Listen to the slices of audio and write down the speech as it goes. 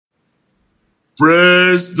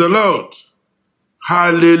Praise the Lord.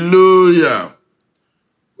 Hallelujah.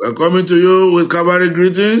 We're coming to you with Calvary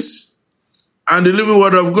greetings and the living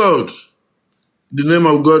word of God. In the name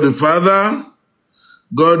of God the Father,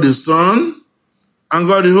 God the Son, and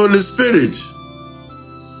God the Holy Spirit.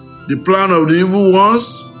 The plan of the evil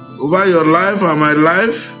ones over your life and my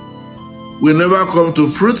life will never come to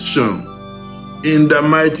fruition in the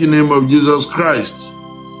mighty name of Jesus Christ.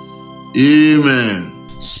 Amen.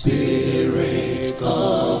 Spirit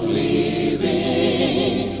of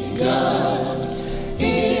living God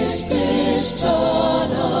is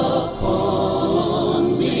bestowed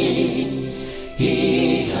upon me.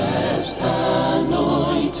 He has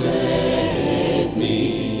anointed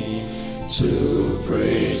me to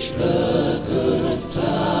preach the good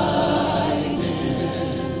tidings.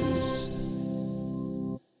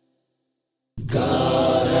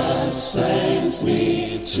 God has sent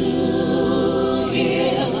me to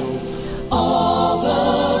heal all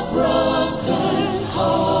the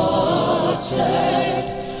broken-hearted,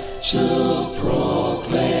 to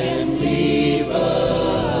proclaim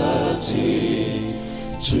liberty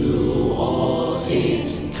to all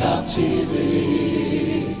in captivity.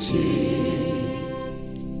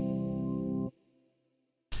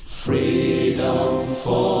 Freedom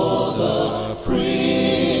for the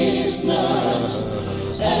prisoners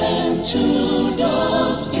and to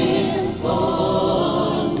those in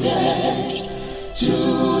bondage,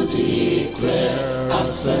 to declare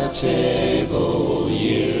acceptable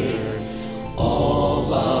year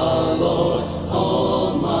of our Lord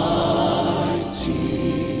Almighty.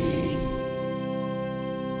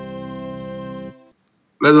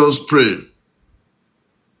 Let us pray.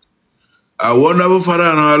 Our wonderful Father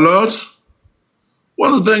and our Lord, I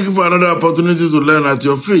want to thank you for another opportunity to learn at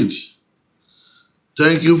your feet.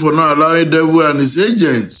 Thank you for not allowing the devil and his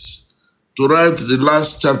agents to write the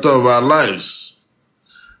last chapter of our lives.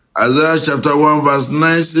 Isaiah chapter 1 verse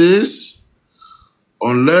 9 says,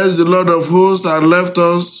 unless the Lord of hosts had left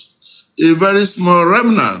us a very small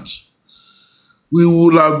remnant, we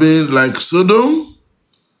would have been like Sodom,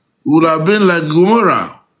 we would have been like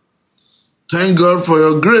Gomorrah. Thank God for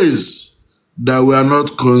your grace that we are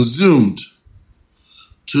not consumed.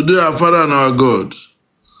 Today, our Father and our God,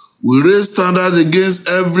 we raise standards against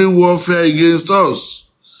every warfare against us.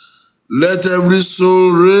 Let every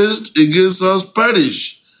soul raised against us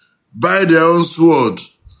perish by their own sword,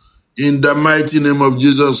 in the mighty name of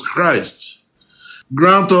Jesus Christ.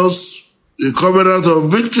 Grant us a covenant of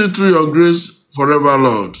victory through your grace forever,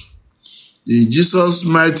 Lord. In Jesus'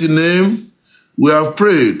 mighty name, we have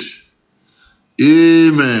prayed.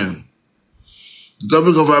 Amen. The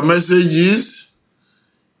topic of our message is,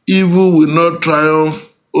 evil will not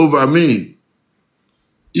triumph over me.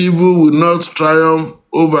 Evil will not triumph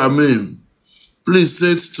over me. Please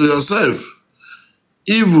say it to yourself.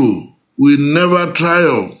 Evil will never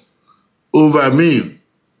triumph over me.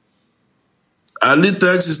 Our lead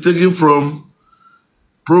text is taken from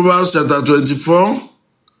Proverbs chapter 24.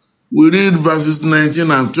 We read verses 19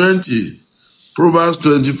 and 20. Proverbs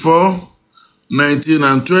 24, 19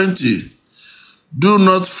 and 20. Do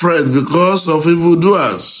not fret because of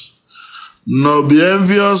evildoers, nor be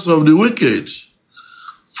envious of the wicked,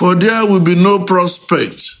 for there will be no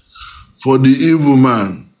prospect for the evil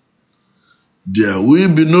man. There will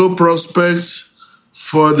be no prospect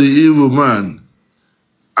for the evil man.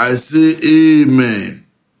 I say amen.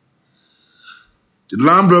 The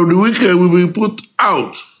lamp of the wicked will be put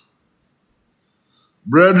out.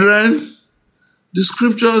 Brethren, the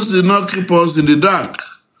scriptures did not keep us in the dark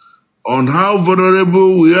on how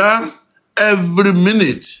vulnerable we are every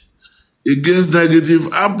minute against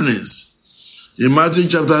negative happenings. In Matthew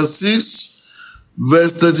chapter 6,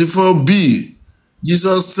 verse 34b,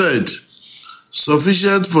 Jesus said,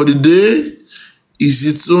 sufficient for the day is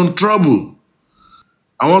its own trouble.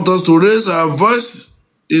 I want us to raise our voice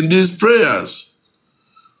in these prayers.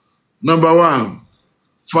 Number 1,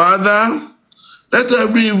 Father, let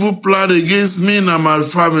every evil plan against me and my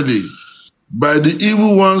family by the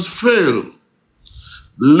evil ones fail.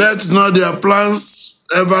 Let not their plans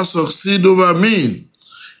ever succeed over me,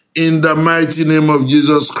 in the mighty name of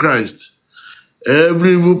Jesus Christ.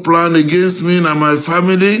 Every evil plan against me and my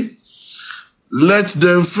family, let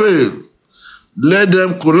them fail. Let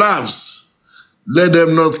them collapse. Let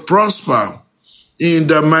them not prosper, in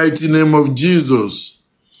the mighty name of Jesus.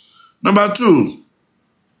 Number 2,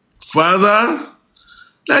 Father,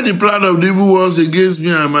 let the plan of the evil ones against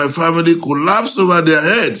me and my family collapse over their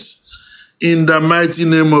heads, in the mighty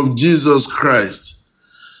name of Jesus Christ.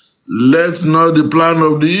 Let not the plan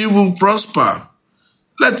of the evil prosper.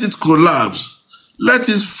 Let it collapse. Let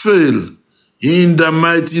it fail in the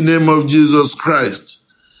mighty name of Jesus Christ.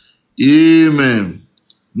 Amen.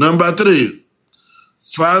 Number 3,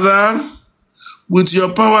 Father, with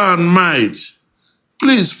your power and might,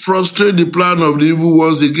 please frustrate the plan of the evil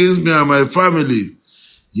ones against me and my family,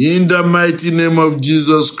 in the mighty name of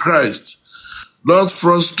Jesus Christ. Lord,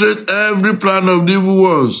 frustrate every plan of the evil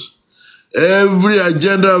ones, every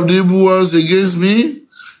agenda of the evil ones against me,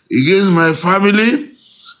 against my family.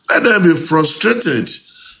 Let them be frustrated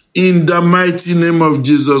in the mighty name of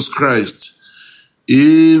Jesus Christ.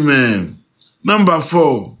 Amen. Number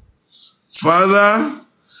 4, Father,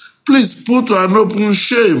 please put to an open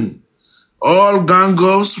shame all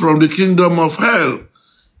gang-ups from the kingdom of hell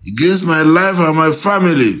against my life and my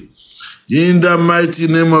family, in the mighty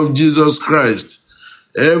name of Jesus Christ.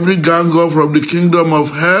 Every gang-up from the kingdom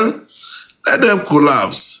of hell, let them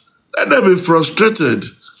collapse. Let them be frustrated.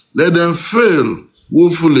 Let them fail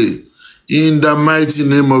woefully, in the mighty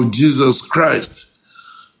name of Jesus Christ.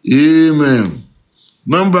 Amen.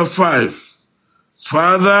 Number 5,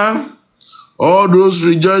 Father, all those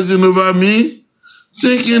rejoicing over me,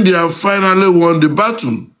 thinking they have finally won the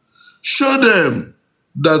battle, show them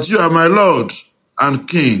that you are my Lord and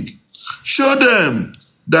King. Show them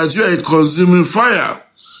that you are a consuming fire,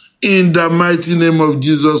 in the mighty name of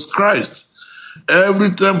Jesus Christ. Every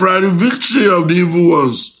temporary victory of the evil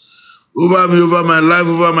ones over me, over my life,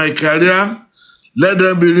 over my career, let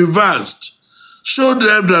them be reversed. Show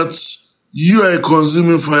them that you are a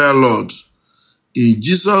consuming fire, Lord. In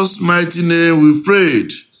Jesus' mighty name we've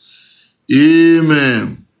prayed.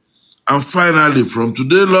 Amen. And finally, from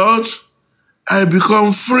today, Lord, I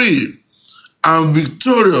become free and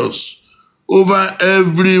victorious over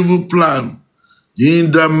every evil plan,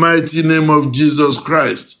 in the mighty name of Jesus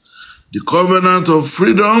Christ. The covenant of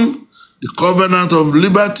freedom, the covenant of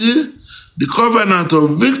liberty, the covenant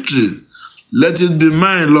of victory, let it be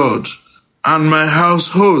mine, Lord, and my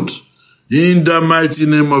household, in the mighty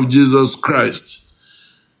name of Jesus Christ.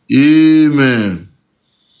 Amen.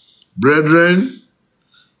 Brethren,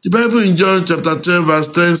 the Bible in John chapter 10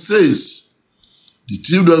 verse 10 says, the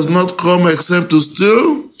thief does not come except to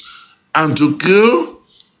steal and to kill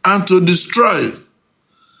and to destroy.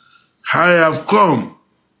 I have come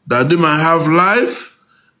that they might have life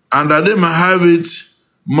and that they might have it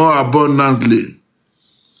more abundantly.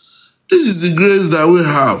 This is the grace that we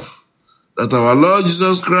have, that our Lord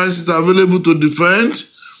Jesus Christ is available to defend,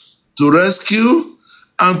 to rescue,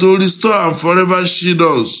 and to restore and forever shield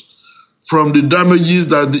us from the damages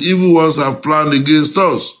that the evil ones have planned against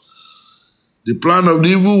us. The plan of the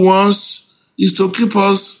evil ones is to keep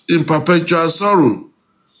us in perpetual sorrow.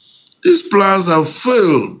 These plans have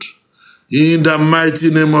failed, in the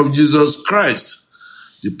mighty name of Jesus Christ.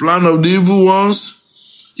 The plan of the evil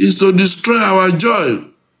ones is to destroy our joy.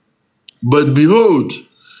 But behold,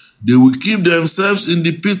 they will keep themselves in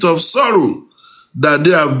the pit of sorrow that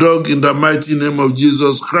they have dug, in the mighty name of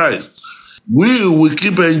Jesus Christ. We will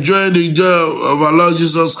keep enjoying the joy of our Lord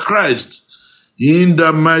Jesus Christ, in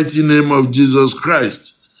the mighty name of Jesus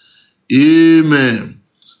Christ. Amen.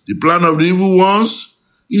 The plan of the evil ones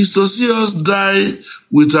is to see us die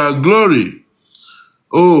with our glory.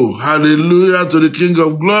 Oh, hallelujah to the King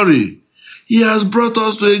of glory. He has brought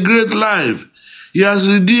us to a great life. He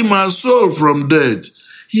has redeemed our soul from death.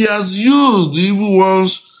 He has used the evil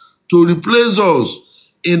ones to replace us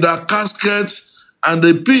in the casket and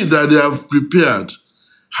the pit that they have prepared.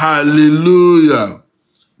 Hallelujah.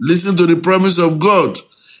 Listen to the promise of God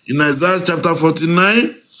in Isaiah chapter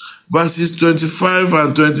 49, verses 25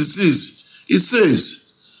 and 26. It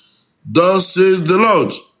says, thus says the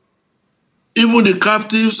Lord, even the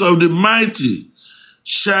captives of the mighty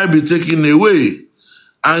shall be taken away,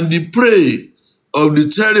 and the prey of the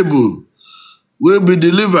terrible will be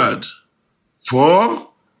delivered. For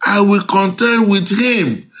I will contend with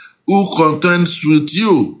him who contends with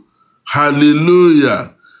you.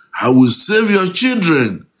 Hallelujah. I will save your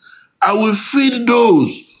children. I will feed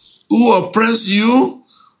those who oppress you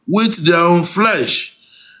with their own flesh,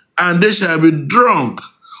 and they shall be drunk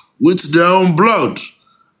with their own blood,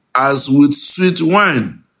 as with sweet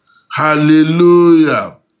wine.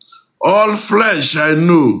 Hallelujah. All flesh I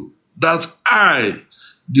know that I,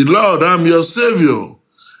 the Lord, am your Savior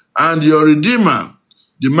and your Redeemer,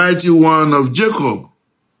 the mighty one of Jacob.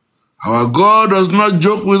 Our God does not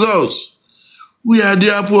joke with us. We are the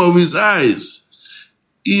apple of his eyes.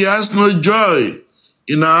 He has no joy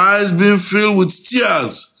in our eyes being filled with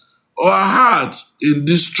tears or our heart in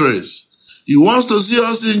distress. He wants to see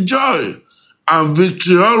us in joy and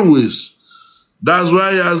victory always. That's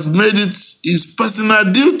why he has made it his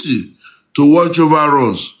personal duty to watch over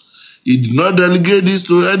us. He did not delegate this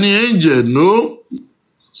to any angel, no.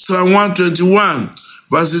 Psalm 121,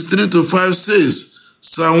 verses 3 to 5 says,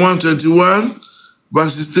 Psalm 121,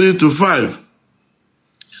 verses 3 to 5.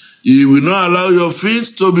 He will not allow your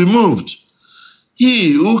feet to be moved.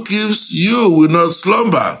 He who keeps you will not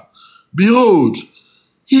slumber. Behold,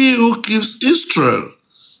 he who keeps Israel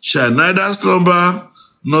shall neither slumber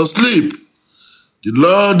nor sleep. The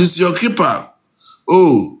Lord is your keeper.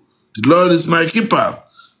 Oh, the Lord is my keeper.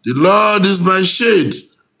 The Lord is my shade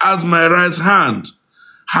at my right hand.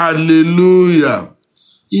 Hallelujah.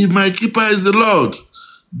 If my keeper is the Lord,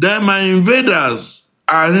 then my invaders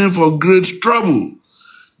are in for great trouble.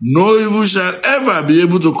 No evil shall ever be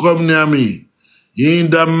able to come near me. In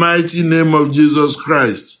the mighty name of Jesus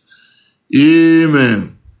Christ.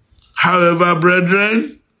 Amen. However,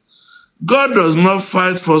 brethren, God does not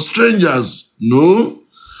fight for strangers. No.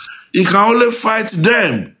 He can only fight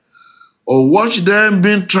them or watch them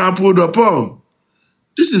being trampled upon.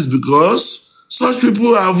 This is because such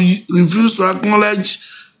people have refused to acknowledge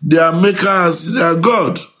their Maker as their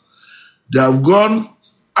God. They have gone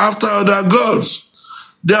after other gods.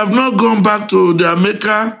 They have not gone back to their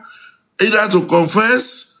Maker either to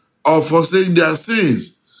confess or forsake their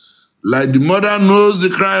sins. Like the mother knows the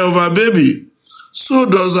cry of her baby, so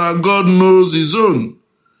does our God knows his own.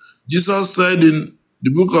 Jesus said in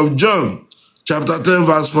the book of John, chapter 10,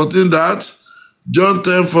 verse 14, that John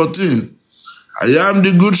 10:14, I am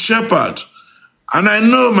the good shepherd, and I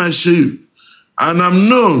know my sheep, and am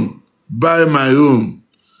known by my own.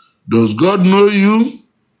 Does God know you?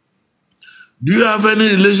 Do you have any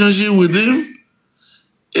relationship with him?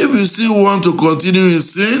 If you still want to continue in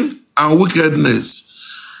sin and wickedness,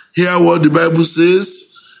 hear what the Bible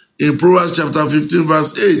says in Proverbs chapter 15,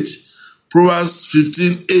 verse 8. Proverbs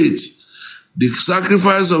 15:8. The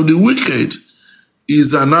sacrifice of the wicked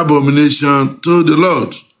is an abomination to the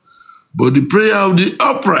Lord, but the prayer of the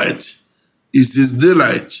upright is his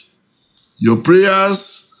delight. Your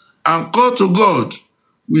prayers and call to God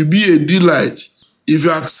will be a delight if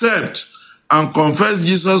you accept and confess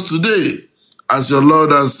Jesus today as your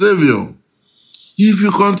Lord and Savior. If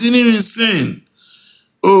you continue in sin,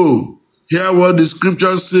 hear what the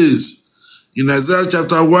scripture says in Isaiah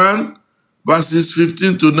chapter 1, verses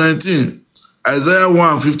 15 to 19. Isaiah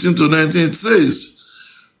 1, 15 to 19, it says,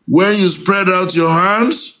 when you spread out your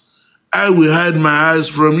hands, I will hide my eyes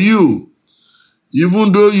from you.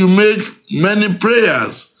 Even though you make many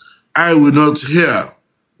prayers, I will not hear.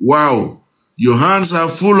 Wow, your hands are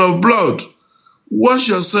full of blood. Wash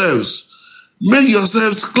yourselves. Make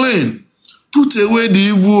yourselves clean. Put away the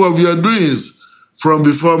evil of your doings from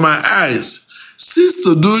before my eyes. Cease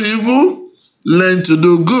to do evil. Learn to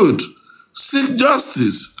do good. Seek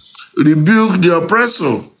justice. Rebuke the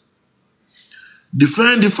oppressor.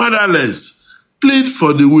 Defend the fatherless. Plead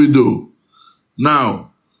for the widow.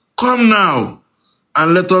 Now, come now,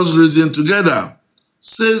 and let us reason together,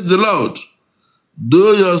 says the Lord.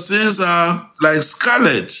 Though your sins are like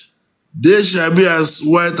scarlet, they shall be as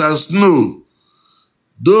white as snow.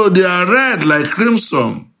 Though they are red like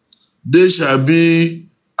crimson, they shall be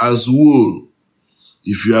as wool.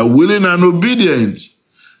 If you are willing and obedient,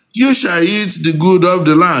 you shall eat the good of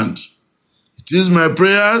the land. It is my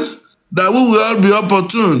prayers that we will all be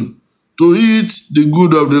opportune to eat the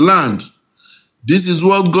good of the land. This is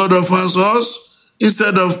what God offers us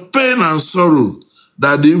instead of pain and sorrow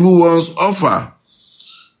that the evil ones offer.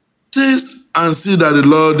 Taste and see that the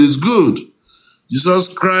Lord is good.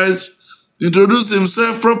 Jesus Christ introduced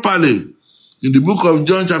himself properly in the book of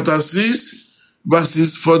John chapter 6,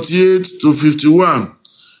 verses 48 to 51.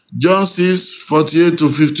 John 6, 48 to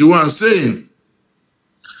 51, saying,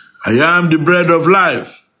 I am the bread of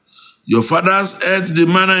life. Your fathers ate the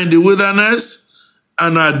manna in the wilderness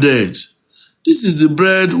and are dead. This is the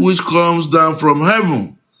bread which comes down from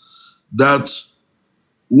heaven, that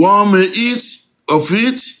one may eat of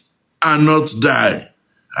it and not die.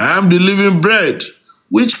 I am the living bread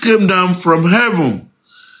which came down from heaven.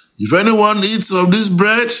 If anyone eats of this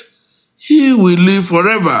bread, he will live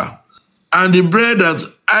forever. And the bread that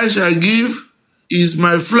I shall give is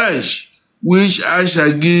my flesh, which I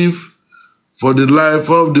shall give for the life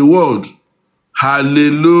of the world.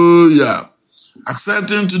 Hallelujah.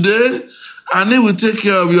 Accept him today, and he will take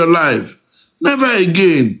care of your life. Never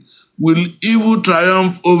again will evil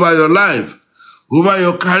triumph over your life, over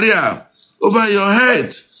your career, over your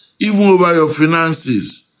health, even over your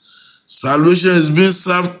finances. Salvation is being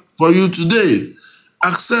served for you today.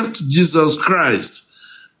 Accept Jesus Christ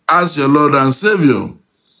as your Lord and Savior.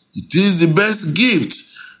 It is the best gift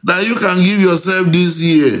that you can give yourself this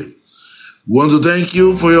year. We want to thank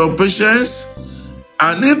you for your patience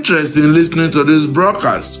and interest in listening to this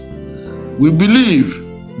broadcast. We believe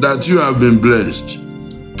that you have been blessed.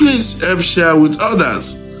 Please help share with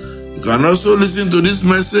others. You can also listen to this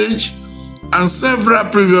message and several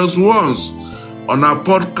previous ones on our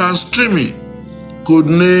podcast streaming,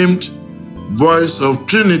 codenamed Voice of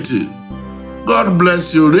Trinity. God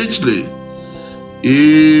bless you richly.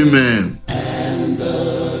 Amen. And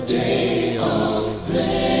the day of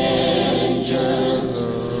vengeance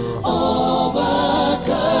of our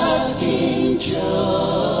God in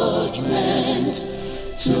judgment,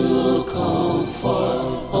 to comfort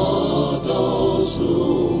all those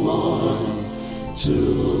who mourn,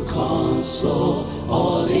 to console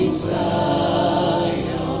all in Zion,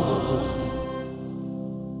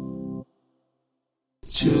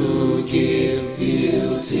 to give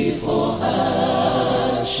beauty for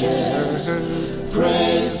ashes,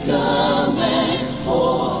 praise garment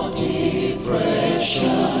for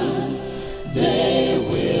depression. They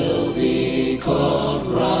will be called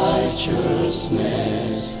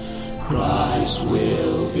righteousness. Christ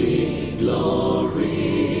will be glorified.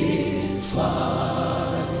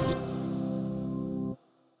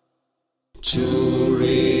 To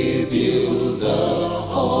rebuild the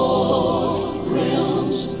old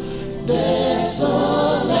realms, desolate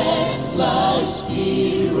lives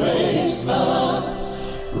be raised up,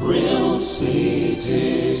 real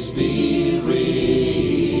cities be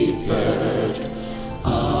repaired,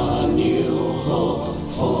 a new hope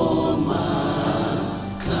for mankind.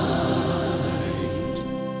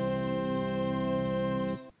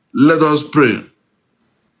 Let us pray.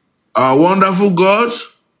 Our wonderful God,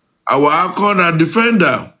 our anchor and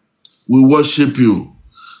defender, we worship you.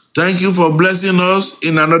 Thank you for blessing us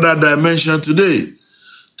in another dimension today.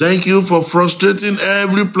 Thank you for frustrating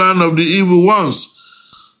every plan of the evil ones.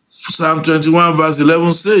 Psalm 21 verse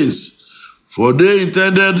 11 says, "For they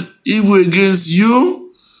intended evil against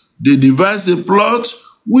you, they devised a plot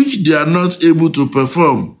which they are not able to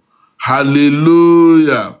perform."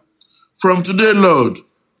 Hallelujah. From today, Lord,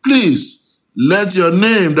 please let your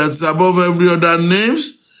name that is above every other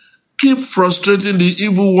names keep frustrating the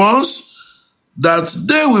evil ones, that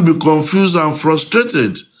they will be confused and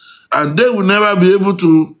frustrated, and they will never be able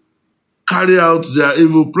to carry out their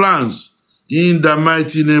evil plans, in the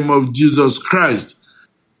mighty name of Jesus Christ.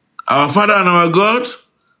 Our Father and our God,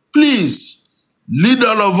 please lead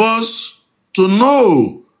all of us to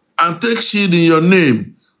know and take shield in your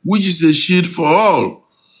name, which is a shield for all,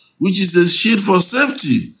 which is a shield for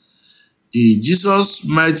safety. In Jesus'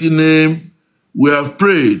 mighty name, we have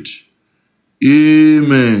prayed.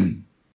 Amen.